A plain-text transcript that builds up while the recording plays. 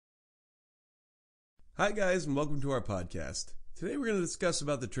Hi guys, and welcome to our podcast. Today we're going to discuss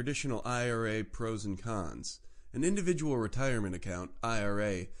about the traditional IRA pros and cons. An individual retirement account,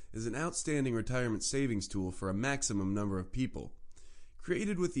 IRA, is an outstanding retirement savings tool for a maximum number of people.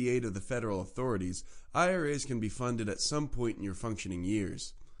 Created with the aid of the federal authorities, IRAs can be funded at some point in your functioning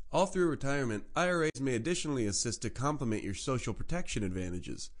years. All through retirement, IRAs may additionally assist to complement your social protection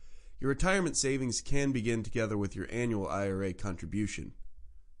advantages. Your retirement savings can begin together with your annual IRA contribution.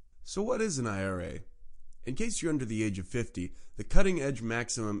 So what is an IRA? In case you're under the age of 50, the cutting-edge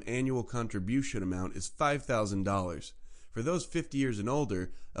maximum annual contribution amount is $5,000. For those 50 years and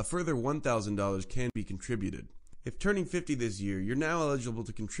older, a further $1,000 can be contributed. If turning 50 this year, you're now eligible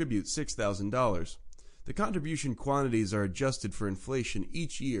to contribute $6,000. The contribution quantities are adjusted for inflation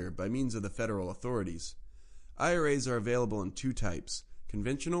each year by means of the federal authorities. IRAs are available in two types,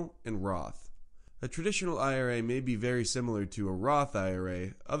 conventional and Roth. A traditional IRA may be very similar to a Roth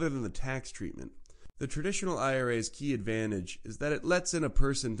IRA other than the tax treatment. The traditional IRA's key advantage is that it lets in a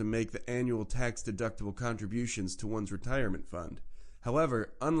person to make the annual tax-deductible contributions to one's retirement fund.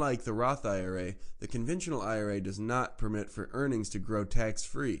 However, unlike the Roth IRA, the conventional IRA does not permit for earnings to grow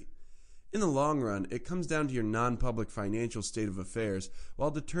tax-free. In the long run, it comes down to your non-public financial state of affairs while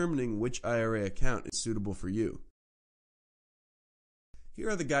determining which IRA account is suitable for you. Here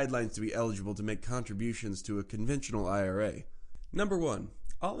are the guidelines to be eligible to make contributions to a conventional IRA. Number 1.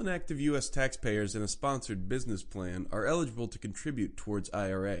 All inactive U.S. taxpayers in a sponsored business plan are eligible to contribute towards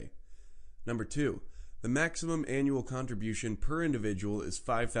IRA. Number 2. The maximum annual contribution per individual is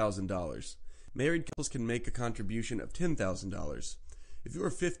 $5,000. Married couples can make a contribution of $10,000. If you are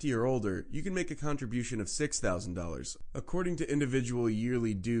 50 or older, you can make a contribution of $6,000, according to individual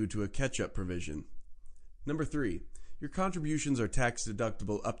yearly due to a catch-up provision. Number 3. Your contributions are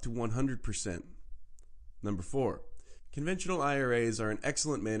tax-deductible up to 100%. Number 4. Conventional IRAs are an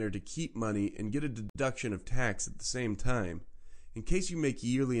excellent manner to keep money and get a deduction of tax at the same time. In case you make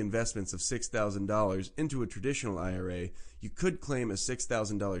yearly investments of $6,000 into a traditional IRA, you could claim a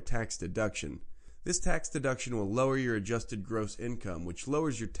 $6,000 tax deduction. This tax deduction will lower your adjusted gross income, which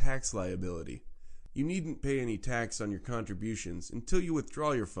lowers your tax liability. You needn't pay any tax on your contributions until you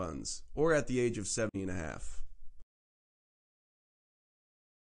withdraw your funds, or at the age of 70 and a half.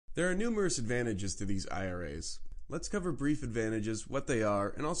 There are numerous advantages to these IRAs. Let's cover brief advantages, what they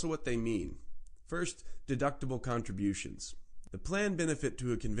are, and also what they mean. First, deductible contributions. The planned benefit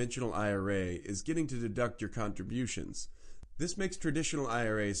to a conventional IRA is getting to deduct your contributions. This makes traditional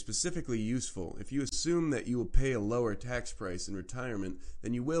IRAs specifically useful if you assume that you will pay a lower tax price in retirement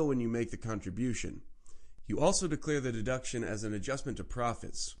than you will when you make the contribution. You also declare the deduction as an adjustment to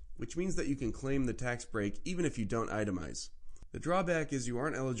profits, which means that you can claim the tax break even if you don't itemize. The drawback is you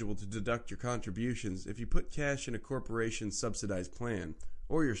aren't eligible to deduct your contributions if you put cash in a corporation's subsidized plan,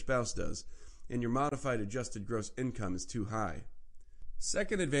 or your spouse does, and your modified adjusted gross income is too high.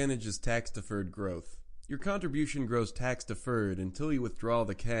 Second advantage is tax-deferred growth. Your contribution grows tax-deferred until you withdraw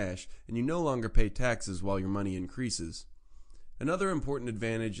the cash and you no longer pay taxes while your money increases. Another important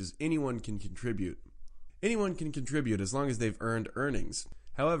advantage is anyone can contribute. Anyone can contribute as long as they've earned earnings.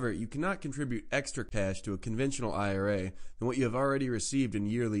 However, you cannot contribute extra cash to a conventional IRA than what you have already received in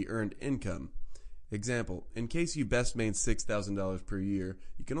yearly earned income. Example, in case you best made $6,000 per year,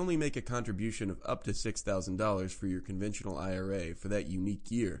 you can only make a contribution of up to $6,000 for your conventional IRA for that unique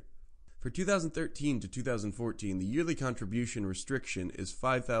year. For 2013 to 2014, the yearly contribution restriction is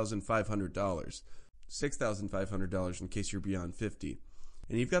 $5,500, $6,500 in case you're beyond 50.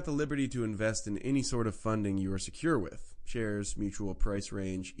 And you've got the liberty to invest in any sort of funding you are secure with. Shares, mutual price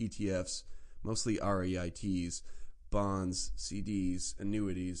range, ETFs, mostly REITs, bonds, CDs,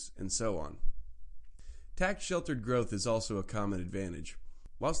 annuities, and so on. Tax-sheltered growth is also a common advantage.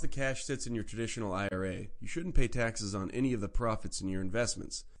 Whilst the cash sits in your traditional IRA, you shouldn't pay taxes on any of the profits in your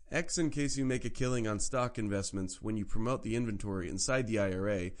investments. X in case you make a killing on stock investments when you promote the inventory inside the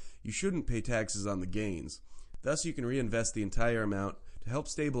IRA, you shouldn't pay taxes on the gains. Thus you can reinvest the entire amount to help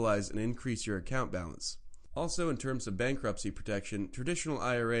stabilize and increase your account balance. Also, in terms of bankruptcy protection, traditional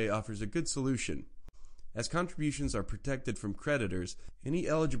IRA offers a good solution. As contributions are protected from creditors, any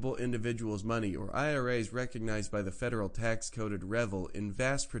eligible individual's money or IRA is recognized by the federal tax-coded REVL in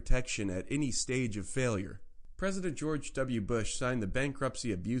vast protection at any stage of failure. President George W. Bush signed the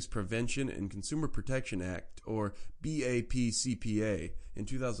Bankruptcy Abuse Prevention and Consumer Protection Act, or BAPCPA, in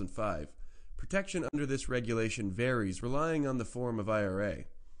 2005. Protection under this regulation varies relying on the form of IRA.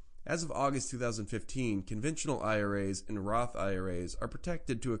 As of August 2015, conventional IRAs and Roth IRAs are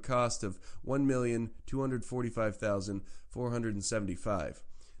protected to a cost of $1,245,475.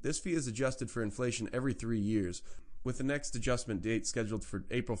 This fee is adjusted for inflation every 3 years, with the next adjustment date scheduled for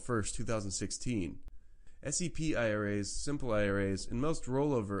April 1st, 2016. SEP IRAs, simple IRAs, and most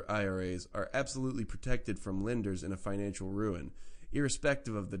rollover IRAs are absolutely protected from lenders in a financial ruin,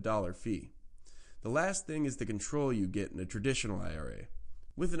 irrespective of the dollar fee. The last thing is the control you get in a traditional IRA.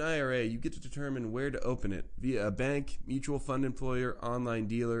 With an IRA, you get to determine where to open it via a bank, mutual fund employer, online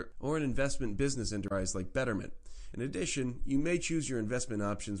dealer, or an investment business enterprise like Betterment. In addition, you may choose your investment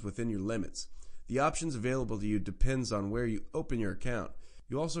options within your limits. The options available to you depends on where you open your account.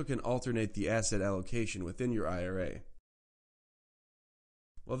 You also can alternate the asset allocation within your IRA.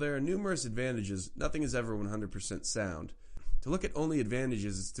 While there are numerous advantages, nothing is ever 100% sound. To look at only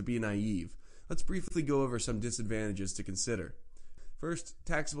advantages is to be naive. Let's briefly go over some disadvantages to consider. First,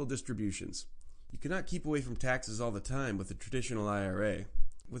 taxable distributions. You cannot keep away from taxes all the time with a traditional IRA.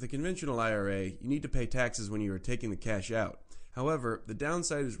 With a conventional IRA, you need to pay taxes when you are taking the cash out. However, the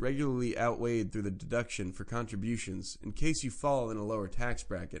downside is regularly outweighed through the deduction for contributions in case you fall in a lower tax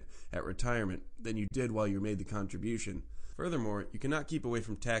bracket at retirement than you did while you made the contribution. Furthermore, you cannot keep away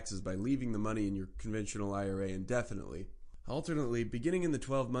from taxes by leaving the money in your conventional IRA indefinitely. Alternately, beginning in the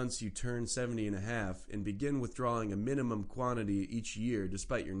 12 months you turn 70 and a half and begin withdrawing a minimum quantity each year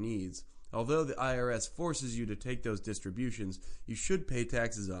despite your needs. Although the IRS forces you to take those distributions, you should pay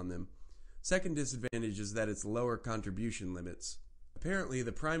taxes on them. Second disadvantage is that it's lower contribution limits. Apparently,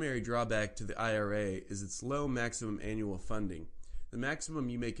 the primary drawback to the IRA is its low maximum annual funding. The maximum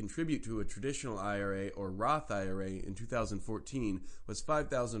you may contribute to a traditional IRA or Roth IRA in 2014 was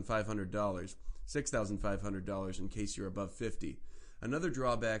 $5,500, $6,500 in case you're above 50. Another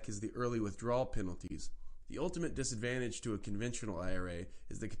drawback is the early withdrawal penalties. The ultimate disadvantage to a conventional IRA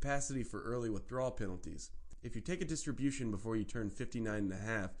is the capacity for early withdrawal penalties. If you take a distribution before you turn 59 and a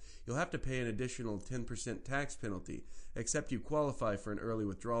half, you'll have to pay an additional 10% tax penalty, except you qualify for an early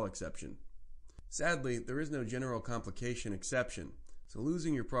withdrawal exception. Sadly, there is no general complication exception, so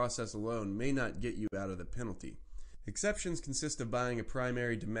losing your process alone may not get you out of the penalty. Exceptions consist of buying a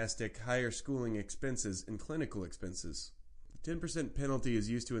primary domestic, higher schooling expenses, and clinical expenses. The 10% penalty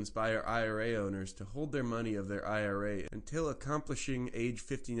is used to inspire IRA owners to hold their money of their IRA until accomplishing age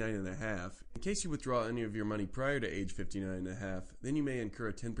 59 and a half. In case you withdraw any of your money prior to age 59 and a half, then you may incur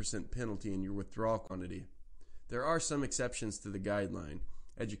a 10% penalty in your withdrawal quantity. There are some exceptions to the guideline: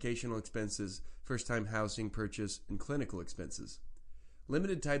 educational expenses, first-time housing purchase, and clinical expenses.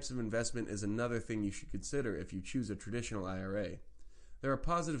 Limited types of investment is another thing you should consider if you choose a traditional IRA. There are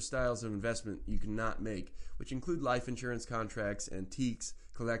positive styles of investment you cannot make, which include life insurance contracts, antiques,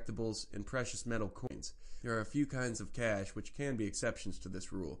 collectibles, and precious metal coins. There are a few kinds of cash which can be exceptions to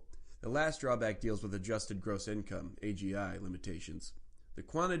this rule. The last drawback deals with adjusted gross income, AGI, limitations. The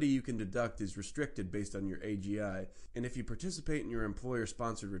quantity you can deduct is restricted based on your AGI, and if you participate in your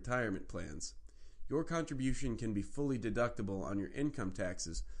employer-sponsored retirement plans. Your contribution can be fully deductible on your income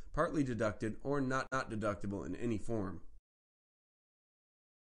taxes, partly deducted, or not deductible in any form.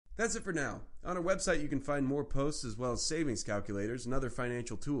 That's it for now. On our website you can find more posts as well as savings calculators and other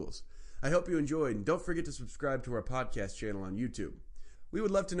financial tools. I hope you enjoyed, and don't forget to subscribe to our podcast channel on YouTube. We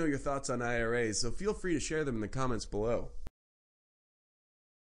would love to know your thoughts on IRAs, so feel free to share them in the comments below.